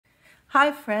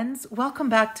Hi friends, welcome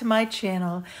back to my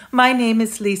channel. My name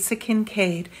is Lisa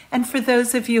Kincaid, and for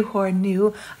those of you who are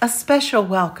new, a special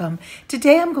welcome.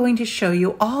 Today I'm going to show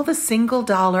you all the single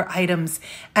dollar items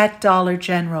at Dollar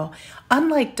General.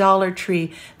 Unlike Dollar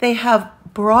Tree, they have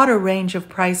broader range of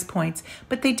price points,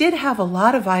 but they did have a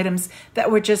lot of items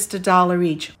that were just $1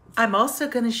 each. I'm also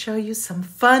going to show you some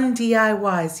fun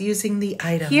DIYs using the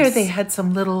items. Here they had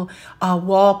some little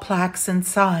wall plaques and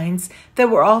signs that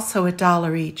were also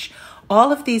 $1 each.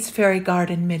 All of these fairy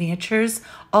garden miniatures,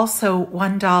 also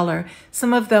 $1.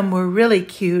 Some of them were really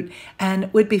cute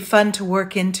and would be fun to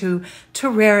work into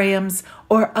terrariums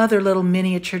or other little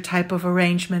miniature type of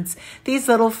arrangements. These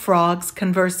little frogs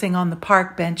conversing on the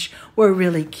park bench were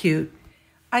really cute.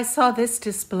 I saw this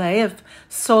display of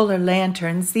solar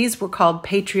lanterns. These were called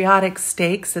patriotic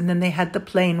stakes, and then they had the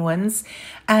plain ones,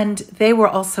 and they were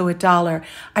also $1.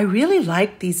 I really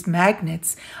liked these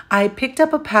magnets. I picked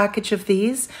up a package of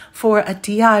these for a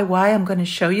DIY I'm going to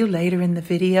show you later in the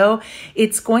video.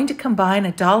 It's going to combine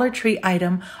a Dollar Tree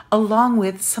item along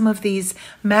with some of these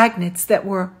magnets that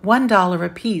were $1 a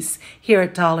piece here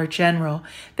at Dollar General.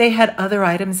 They had other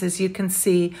items, as you can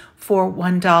see, for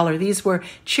 $1. These were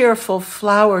cheerful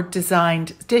flower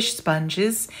designed dish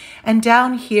sponges, and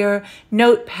down here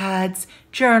notepads,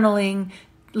 journaling,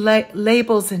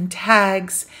 labels and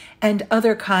tags, and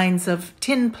other kinds of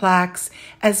tin plaques,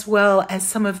 as well as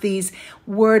some of these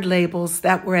word labels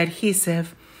that were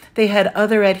adhesive. They had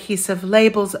other adhesive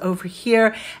labels over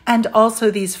here and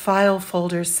also these file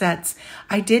folder sets.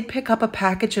 I did pick up a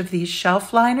package of these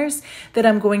shelf liners that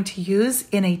I'm going to use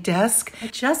in a desk. I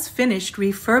just finished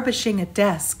refurbishing a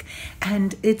desk,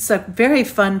 and it's a very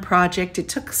fun project. It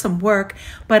took some work,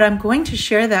 but I'm going to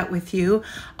share that with you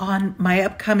on my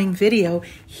upcoming video.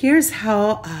 Here's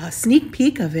how a sneak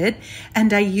peek of it,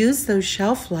 and I used those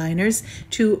shelf liners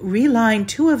to reline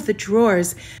two of the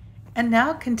drawers. And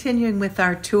now continuing with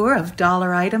our tour of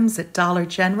dollar items at Dollar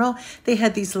General, they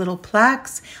had these little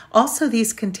plaques, also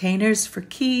these containers for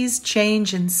keys,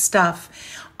 change, and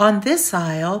stuff. On this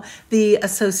aisle, the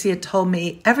associate told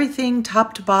me everything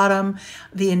top to bottom,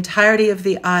 the entirety of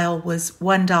the aisle was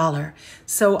 $1.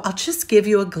 So I'll just give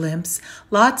you a glimpse.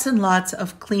 Lots and lots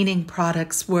of cleaning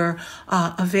products were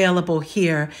available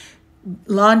here.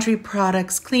 Laundry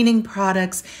products, cleaning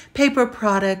products, paper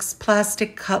products,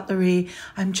 plastic cutlery.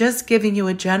 I'm just giving you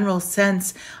a general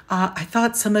sense. I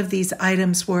thought some of these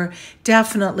items were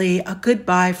definitely a good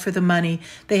buy for the money.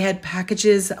 They had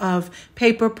packages of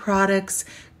paper products,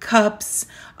 cups,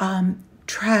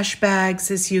 trash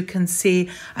bags, as you can see.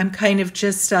 I'm kind of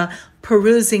just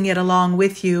perusing it along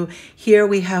with you. Here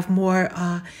we have more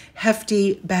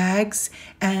hefty bags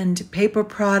and paper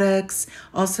products,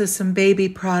 also some baby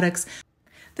products.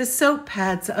 The soap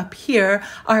pads up here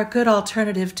are a good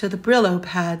alternative to the Brillo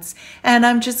pads, and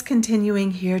I'm just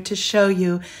continuing here to show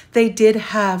you they did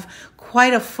have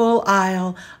quite a full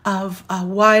aisle of a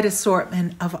wide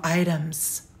assortment of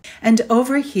items. And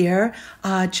over here,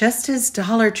 just as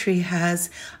Dollar Tree has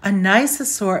a nice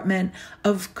assortment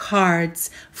of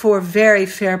cards for very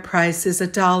fair prices,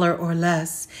 $1 or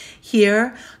less.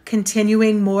 Here,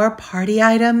 continuing more party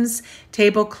items,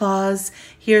 tablecloths.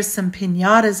 Here's some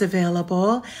piñatas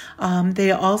available.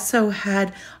 They also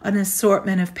had an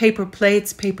assortment of paper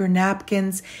plates, paper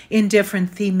napkins in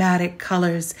different thematic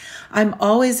colors. I'm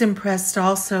always impressed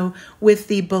also with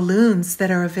the balloons that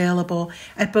are available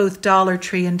at both Dollar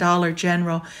Tree and Dollar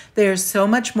General. They are so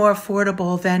much more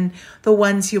affordable than the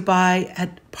ones you buy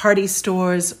at party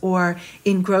stores or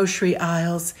in grocery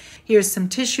aisles. Here's some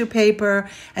tissue paper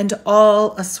and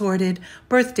all assorted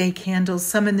birthday candles,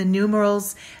 some in the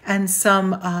numerals and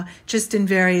some just in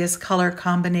various color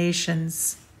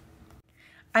combinations.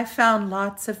 I found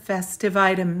lots of festive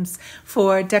items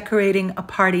for decorating a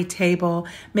party table,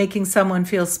 making someone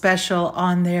feel special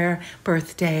on their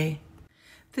birthday.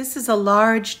 This is a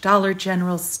large Dollar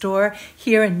General store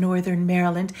here in Northern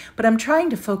Maryland, but I'm trying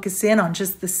to focus in on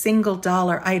just the single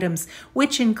dollar items,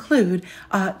 which include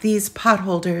these pot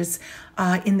holders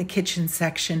in the kitchen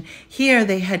section. Here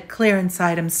they had clearance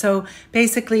items, so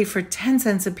basically for 10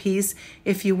 cents a piece,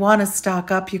 if you want to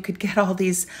stock up, you could get all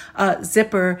these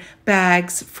zipper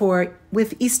bags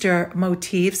with Easter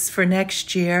motifs for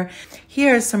next year.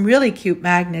 Here are some really cute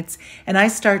magnets, and I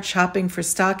start shopping for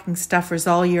stocking stuffers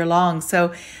all year long,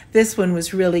 so this one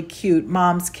was really cute,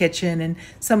 Mom's Kitchen, and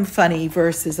some funny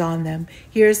verses on them.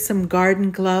 Here's some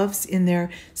garden gloves in their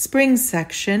spring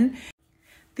section.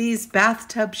 These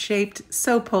bathtub-shaped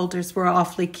soap holders were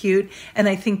awfully cute, and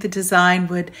I think the design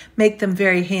would make them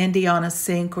very handy on a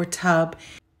sink or tub.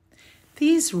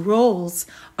 These rolls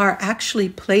are actually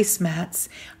placemats,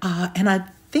 and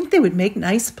think they would make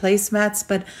nice placemats,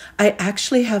 but I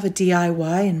actually have a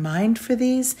DIY in mind for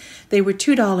these. They were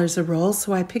 $2 a roll,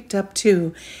 so I picked up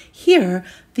 2. Here,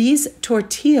 these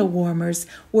tortilla warmers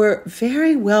were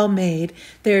very well made.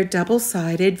 They're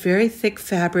double-sided, very thick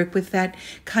fabric with that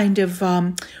kind of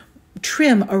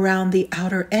trim around the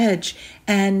outer edge,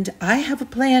 and I have a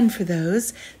plan for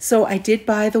those, so I did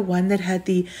buy the one that had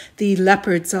the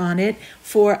leopards on it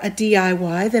for a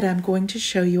DIY that I'm going to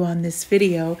show you on this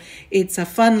video. It's a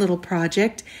fun little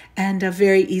project and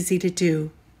very easy to do.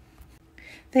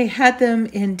 They had them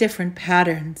in different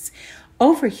patterns.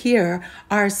 Over here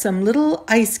are some little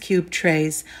ice cube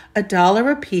trays,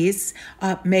 $1 a piece,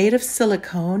 made of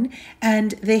silicone,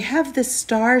 and they have the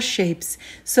star shapes.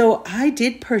 So I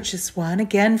did purchase one,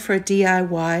 again for a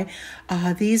DIY.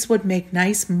 These would make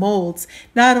nice molds,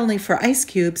 not only for ice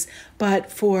cubes,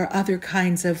 but for other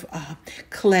kinds of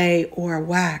clay or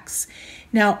wax.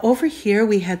 Now over here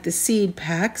we had the seed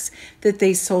packs that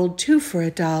they sold 2 for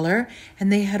 $1, and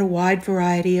they had a wide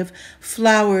variety of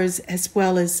flowers as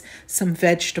well as some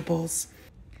vegetables.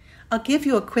 I'll give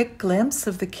you a quick glimpse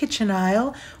of the kitchen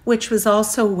aisle, which was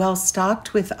also well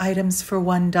stocked with items for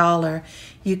 $1.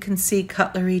 You can see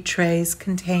cutlery trays,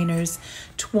 containers,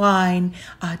 twine,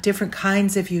 different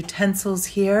kinds of utensils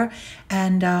here.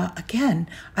 And again,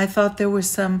 I thought there were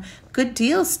some good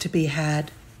deals to be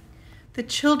had. The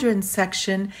children's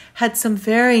section had some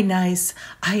very nice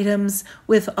items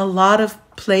with a lot of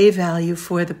play value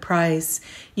for the price.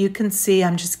 You can see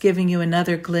I'm just giving you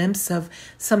another glimpse of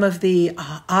some of the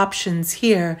options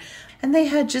here. And they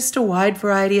had just a wide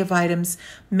variety of items,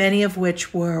 many of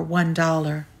which were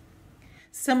 $1.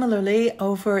 Similarly,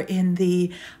 over in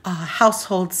the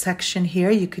household section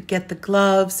here, you could get the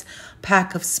gloves,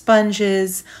 pack of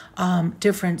sponges,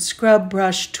 different scrub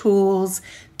brush tools,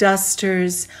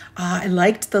 dusters. I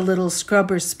liked the little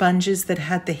scrubber sponges that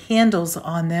had the handles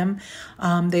on them.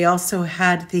 They also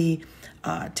had the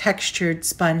textured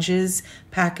sponges,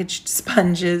 packaged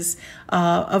sponges,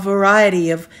 a variety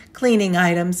of cleaning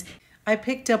items. I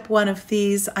picked up one of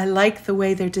these. I like the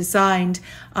way they're designed,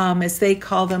 as they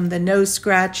call them, the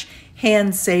no-scratch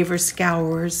hand saver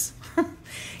scourers.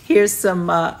 Here's some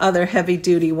other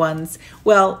heavy-duty ones.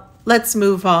 Well, let's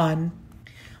move on.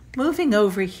 Moving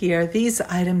over here, these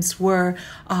items were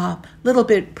a little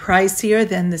bit pricier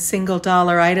than the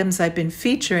 $1 items I've been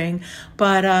featuring,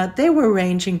 but they were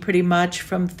ranging pretty much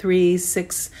from $3,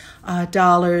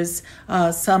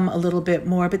 $6, some a little bit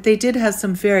more, but they did have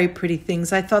some very pretty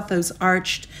things. I thought those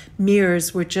arched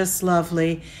mirrors were just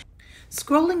lovely.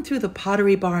 Scrolling through the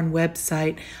Pottery Barn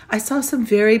website, I saw some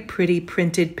very pretty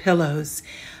printed pillows.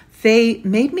 They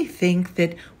made me think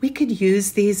that we could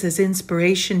use these as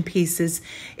inspiration pieces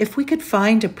if we could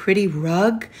find a pretty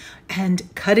rug and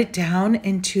cut it down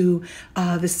into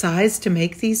the size to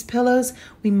make these pillows.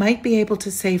 We might be able to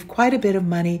save quite a bit of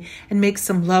money and make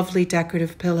some lovely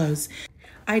decorative pillows.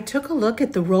 I took a look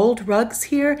at the rolled rugs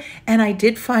here, and I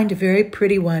did find a very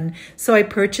pretty one, so I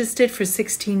purchased it for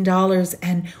 $16,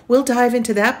 and we'll dive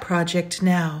into that project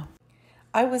now.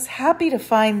 I was happy to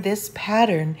find this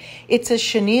pattern. It's a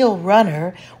chenille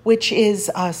runner, which is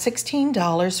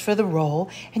 $16 for the roll,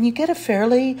 and you get a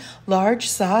fairly large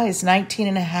size,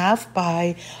 19.5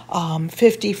 by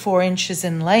 54 inches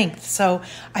in length. So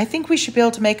I think we should be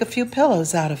able to make a few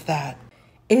pillows out of that.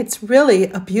 It's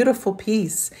really a beautiful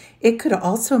piece. It could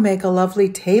also make a lovely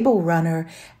table runner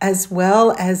as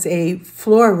well as a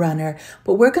floor runner,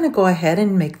 but we're going to go ahead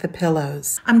and make the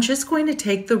pillows. I'm just going to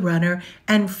take the runner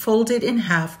and fold it in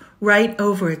half right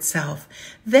over itself.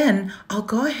 Then I'll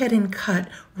go ahead and cut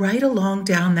right along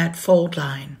down that fold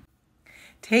line.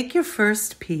 Take your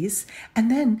first piece and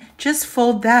then just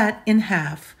fold that in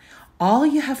half. All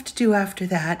you have to do after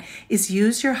that is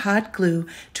use your hot glue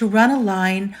to run a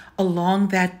line along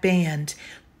that band.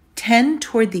 Tend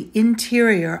toward the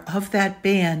interior of that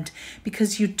band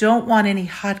because you don't want any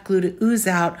hot glue to ooze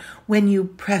out when you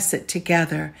press it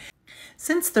together.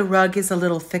 Since the rug is a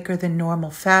little thicker than normal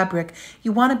fabric,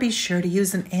 you want to be sure to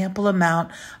use an ample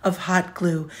amount of hot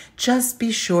glue. Just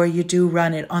be sure you do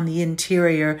run it on the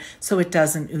interior so it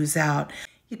doesn't ooze out.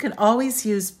 You can always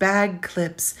use bag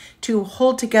clips to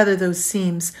hold together those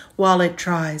seams while it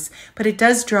dries, but it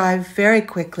does dry very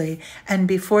quickly, and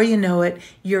before you know it,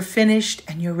 you're finished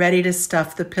and you're ready to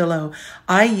stuff the pillow.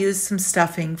 I used some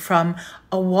stuffing from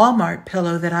a Walmart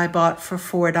pillow that I bought for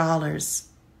 $4.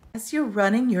 As you're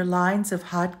running your lines of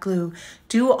hot glue,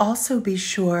 do also be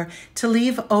sure to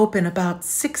leave open about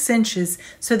 6 inches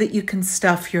so that you can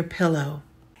stuff your pillow.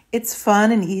 It's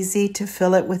fun and easy to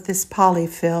fill it with this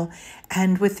polyfill,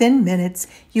 and within minutes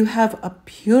you have a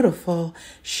beautiful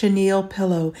chenille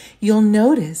pillow. You'll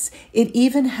notice it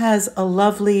even has a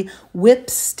lovely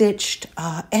whip-stitched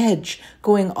edge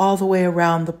going all the way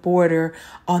around the border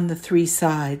on the three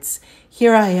sides.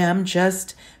 Here I am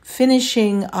just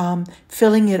finishing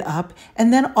filling it up,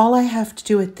 and then all I have to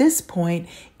do at this point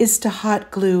is to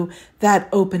hot glue that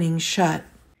opening shut.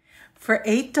 For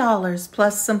 $8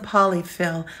 plus some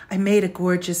polyfill, I made a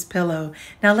gorgeous pillow.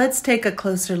 Now let's take a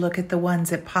closer look at the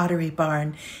ones at Pottery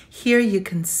Barn. Here you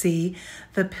can see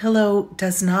the pillow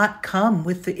does not come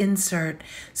with the insert.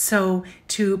 So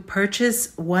to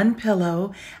purchase one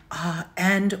pillow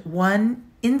and one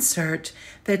insert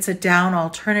that's a down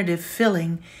alternative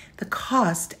filling, the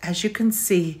cost, as you can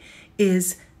see,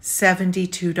 is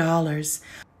 $72.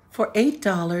 For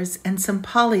 $8 and some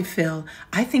polyfill,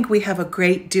 I think we have a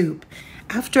great dupe.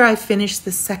 After I finish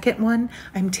the second one,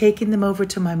 I'm taking them over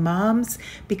to my mom's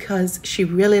because she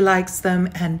really likes them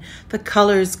and the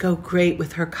colors go great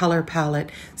with her color palette.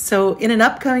 So in an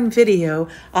upcoming video,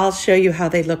 I'll show you how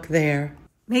they look there.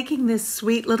 Making this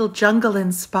sweet little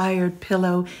jungle-inspired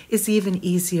pillow is even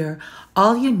easier.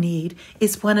 All you need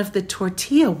is one of the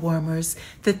tortilla warmers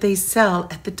that they sell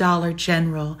at the Dollar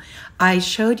General. I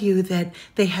showed you that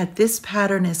they had this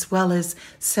pattern as well as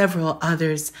several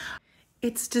others.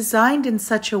 It's designed in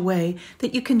such a way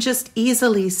that you can just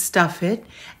easily stuff it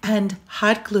and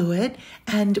hot glue it,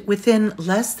 and within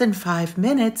less than 5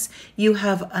 minutes, you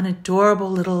have an adorable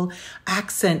little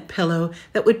accent pillow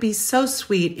that would be so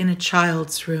sweet in a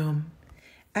child's room.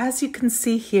 As you can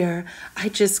see here, I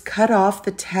just cut off the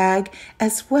tag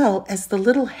as well as the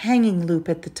little hanging loop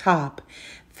at the top.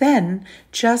 Then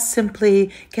just simply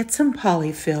get some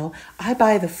polyfill. I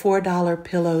buy the $4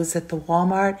 pillows at the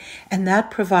Walmart, and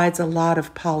that provides a lot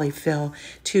of polyfill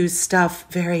to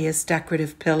stuff various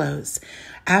decorative pillows.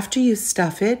 After you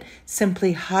stuff it,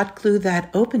 simply hot glue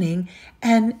that opening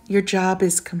and your job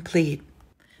is complete.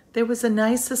 There was a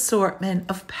nice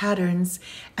assortment of patterns,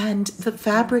 and the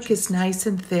fabric is nice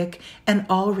and thick and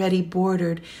already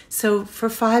bordered. So for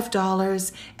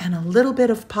 $5 and a little bit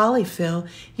of polyfill,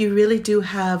 you really do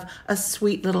have a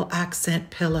sweet little accent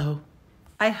pillow.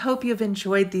 I hope you've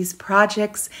enjoyed these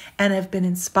projects and have been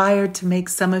inspired to make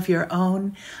some of your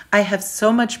own. I have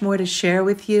so much more to share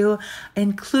with you,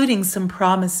 including some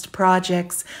promised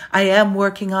projects. I am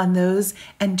working on those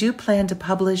and do plan to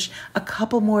publish a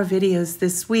couple more videos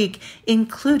this week,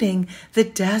 including the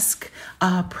desk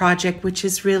project, which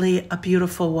is really a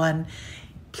beautiful one.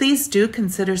 Please do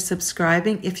consider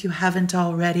subscribing if you haven't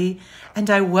already, and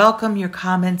I welcome your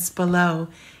comments below.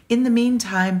 In the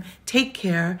meantime, take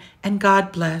care and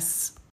God bless.